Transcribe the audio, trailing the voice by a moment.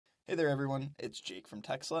Hey there everyone, it's Jake from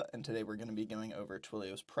Textla, and today we're going to be going over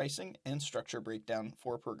Twilio's pricing and structure breakdown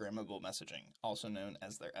for programmable messaging, also known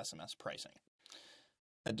as their SMS pricing.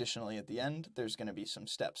 Additionally, at the end, there's going to be some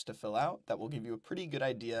steps to fill out that will give you a pretty good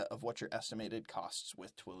idea of what your estimated costs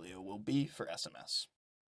with Twilio will be for SMS.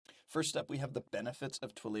 First up, we have the benefits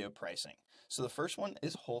of Twilio pricing. So the first one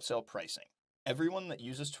is wholesale pricing. Everyone that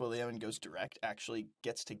uses Twilio and goes direct actually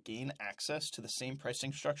gets to gain access to the same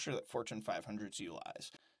pricing structure that Fortune 500s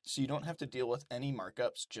utilize. So you don't have to deal with any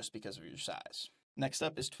markups just because of your size. Next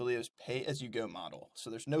up is Twilio's pay-as-you-go model. So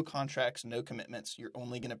there's no contracts, no commitments. You're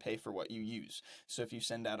only going to pay for what you use. So if you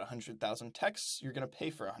send out 100,000 texts, you're going to pay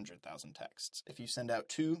for 100,000 texts. If you send out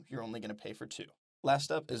 2, you're only going to pay for 2.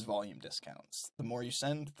 Last up is volume discounts. The more you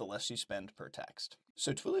send, the less you spend per text.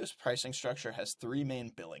 So Twilio's pricing structure has 3 main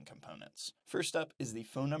billing components. First up is the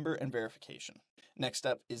phone number and verification. Next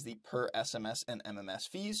up is the per SMS and MMS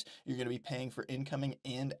fees. You're going to be paying for incoming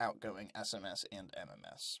and outgoing SMS and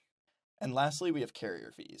MMS. And lastly, we have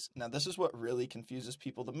carrier fees. Now, this is what really confuses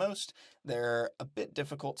people the most. They're a bit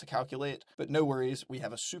difficult to calculate, but no worries. We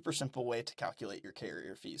have a super simple way to calculate your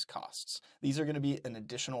carrier fees costs. These are going to be an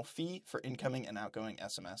additional fee for incoming and outgoing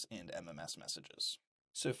SMS and MMS messages.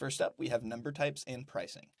 So first up, we have number types and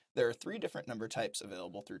pricing. There are 3 different number types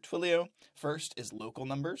available through Twilio. First is local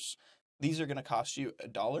numbers. These are going to cost you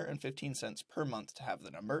 $1.15 per month to have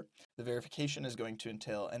the number. The verification is going to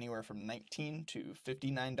entail anywhere from $19 to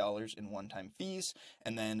 $59 in one-time fees,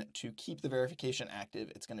 and then to keep the verification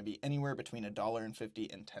active, it's going to be anywhere between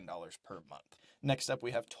 $1.50 and $10 per month. Next up,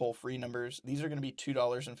 we have toll-free numbers. These are going to be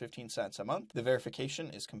 $2.15 a month. The verification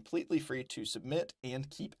is completely free to submit and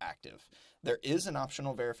keep active. There is an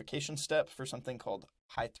optional verification step for something called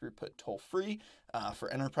high throughput toll-free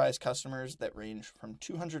for enterprise customers that range from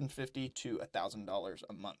 $250 to $1,000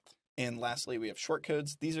 a month. And lastly, we have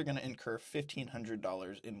shortcodes. These are going to incur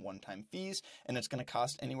 $1,500 in one-time fees, and it's going to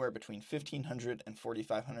cost anywhere between $1,500 and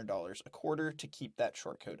 $4,500 a quarter to keep that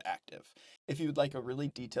shortcode active. If you would like a really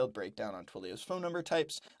detailed breakdown on Twilio's phone number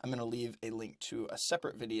types, I'm going to leave a link to a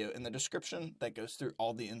separate video in the description that goes through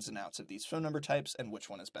all the ins and outs of these phone number types and which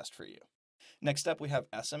one is best for you. Next up, we have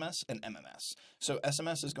SMS and MMS. So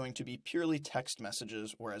SMS is going to be purely text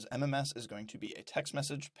messages, whereas MMS is going to be a text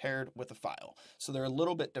message paired with a file. So they're a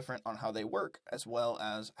little bit different on how they work as well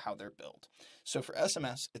as how they're billed. So for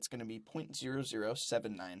SMS, it's going to be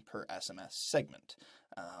 0.0079 per SMS segment.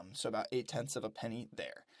 So about 0.8 of a penny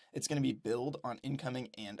there. It's going to be billed on incoming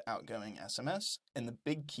and outgoing SMS, and the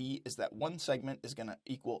big key is that one segment is going to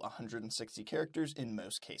equal 160 characters in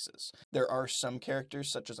most cases. There are some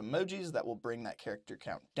characters such as emojis that will bring that character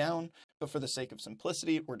count down, but for the sake of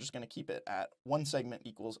simplicity, we're just going to keep it at one segment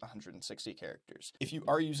equals 160 characters. If you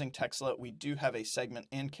are using Textla, we do have a segment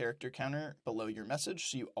and character counter below your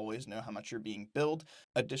message, so you always know how much you're being billed.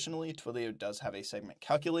 Additionally, Twilio does have a segment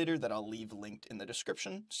calculator that I'll leave linked in the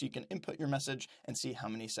description, so you can input your message and see how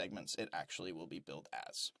many segments it actually will be billed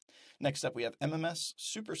as. Next up, we have MMS.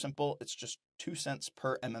 Super simple. It's just 2 cents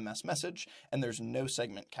per MMS message, and there's no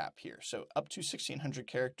segment cap here. So up to 1,600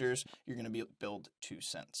 characters, you're going to be billed 2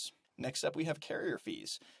 cents. Next up, we have carrier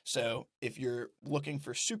fees. So if you're looking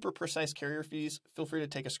for super precise carrier fees, feel free to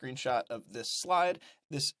take a screenshot of this slide.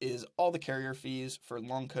 This is all the carrier fees for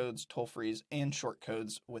long codes, toll-frees, and short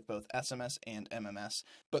codes with both SMS and MMS.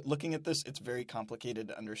 But looking at this, it's very complicated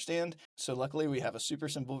to understand. So luckily, we have a super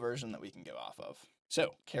simple version that we can go off of.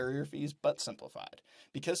 So carrier fees, but simplified.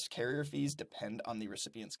 Because carrier fees depend on the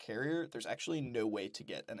recipient's carrier, there's actually no way to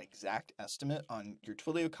get an exact estimate on your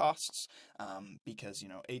Twilio costs because,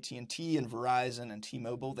 AT&T and Verizon and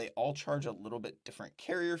T-Mobile, they all charge a little bit different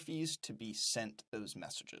carrier fees to be sent those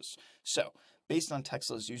messages. So based on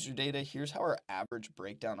Textla's user data, here's how our average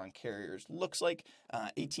breakdown on carriers looks like.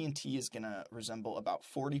 AT&T is going to resemble about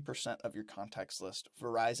 40% of your contacts list.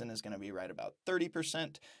 Verizon is going to be right about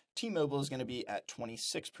 30%. T-Mobile is going to be at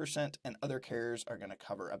 26%, and other carriers are going to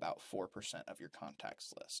cover about 4% of your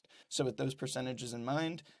contacts list. So with those percentages in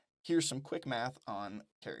mind, here's some quick math on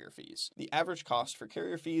carrier fees. The average cost for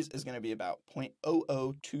carrier fees is going to be about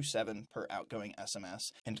 0.0027 per outgoing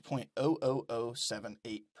SMS and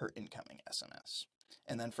 0.00078 per incoming SMS.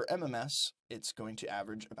 And then for MMS, it's going to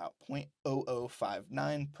average about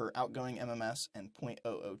 0.0059 per outgoing MMS and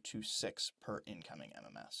 0.0026 per incoming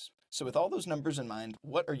MMS. So with all those numbers in mind,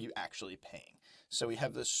 what are you actually paying? So we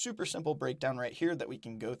have this super simple breakdown right here that we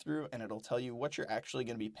can go through, and it'll tell you what you're actually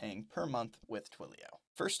going to be paying per month with Twilio.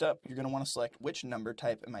 First up, you're going to want to select which number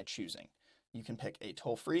type am I choosing. You can pick a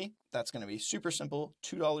toll-free. That's going to be super simple,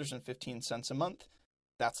 $2.15 a month.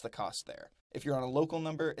 That's the cost there. If you're on a local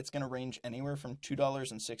number, it's going to range anywhere from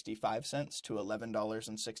 $2.65 to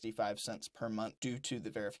 $11.65 per month due to the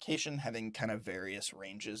verification having kind of various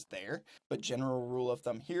ranges there. But general rule of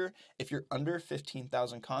thumb here, if you're under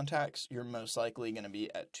 15,000 contacts, you're most likely going to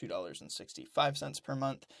be at $2.65 per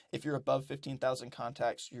month. If you're above 15,000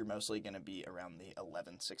 contacts, you're mostly going to be around the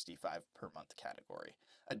 $11.65 per month category.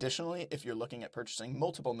 Additionally, if you're looking at purchasing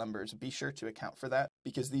multiple numbers, be sure to account for that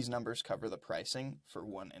because these numbers cover the pricing for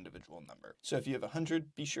one individual number. So if you have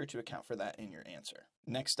 100, be sure to account for that in your answer.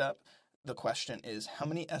 Next up, the question is, how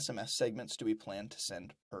many SMS segments do we plan to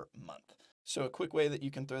send per month? So a quick way that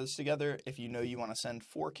you can throw this together, if you know you want to send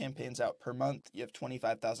 4 campaigns out per month, you have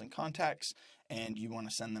 25,000 contacts, and you want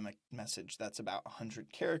to send them a message that's about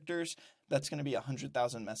 100 characters, that's going to be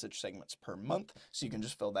 100,000 message segments per month. So you can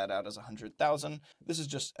just fill that out as 100,000. This is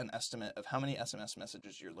just an estimate of how many SMS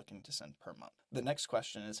messages you're looking to send per month. The next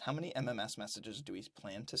question is, how many MMS messages do we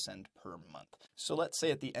plan to send per month? So let's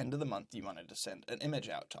say at the end of the month, you wanted to send an image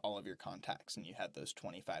out to all of your contacts and you had those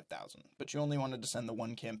 25,000, but you only wanted to send the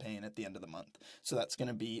one campaign at the end of the month. So that's going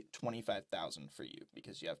to be 25,000 for you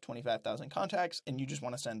because you have 25,000 contacts and you just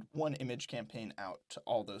want to send one image campaign out to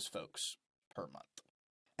all those folks per month.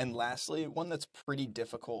 And lastly, one that's pretty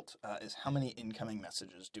difficult is how many incoming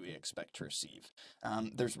messages do we expect to receive?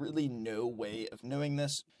 There's really no way of knowing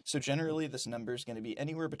this. So generally, this number is going to be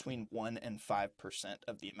anywhere between 1 and 5%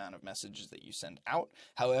 of the amount of messages that you send out.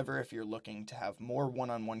 However, if you're looking to have more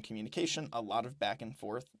one-on-one communication, a lot of back and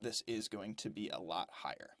forth, this is going to be a lot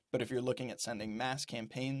higher. But if you're looking at sending mass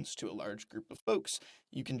campaigns to a large group of folks,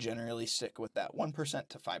 you can generally stick with that 1%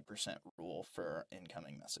 to 5% rule for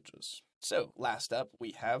incoming messages. So last up,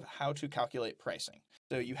 we have how to calculate pricing.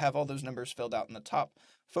 So you have all those numbers filled out in the top.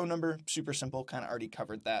 Phone number, super simple, kind of already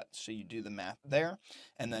covered that. So you do the math there.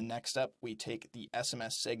 And then next up, we take the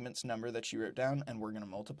SMS segments number that you wrote down, and we're going to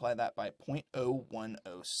multiply that by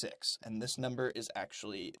 0.0106. And this number is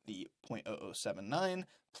actually the 0.0079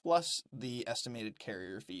 plus the estimated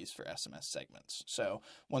carrier fees for SMS segments. So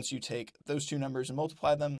once you take those two numbers and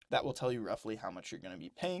multiply them, that will tell you roughly how much you're going to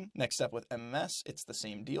be paying. Next up with MMS, it's the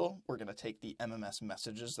same deal. We're going to take the MMS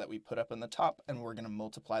messages that we put up in the top, and we're going to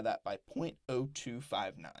multiply that by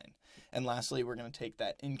 0.0259. And lastly, we're going to take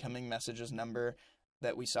that incoming messages number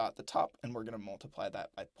that we saw at the top, and we're going to multiply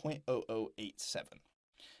that by 0.0087.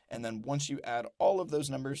 And then once you add all of those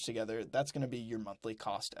numbers together, that's going to be your monthly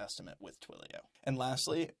cost estimate with Twilio. And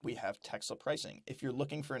lastly, we have Textla pricing. If you're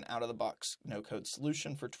looking for an out-of-the-box no-code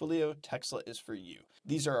solution for Twilio, Textla is for you.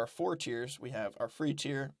 These are our 4 tiers. We have our free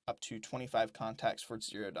tier up to 25 contacts for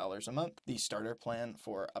 $0 a month, the starter plan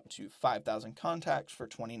for up to 5,000 contacts for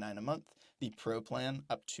 $29 a month, the Pro plan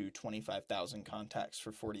up to 25,000 contacts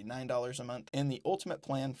for $49 a month, and the Ultimate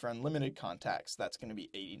plan for unlimited contacts, that's going to be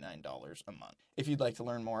 $89 a month. If you'd like to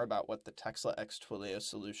learn more about what the Textla x Twilio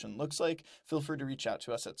solution looks like, feel free to reach out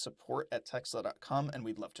to us at support@textla.com and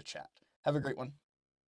we'd love to chat. Have a great one.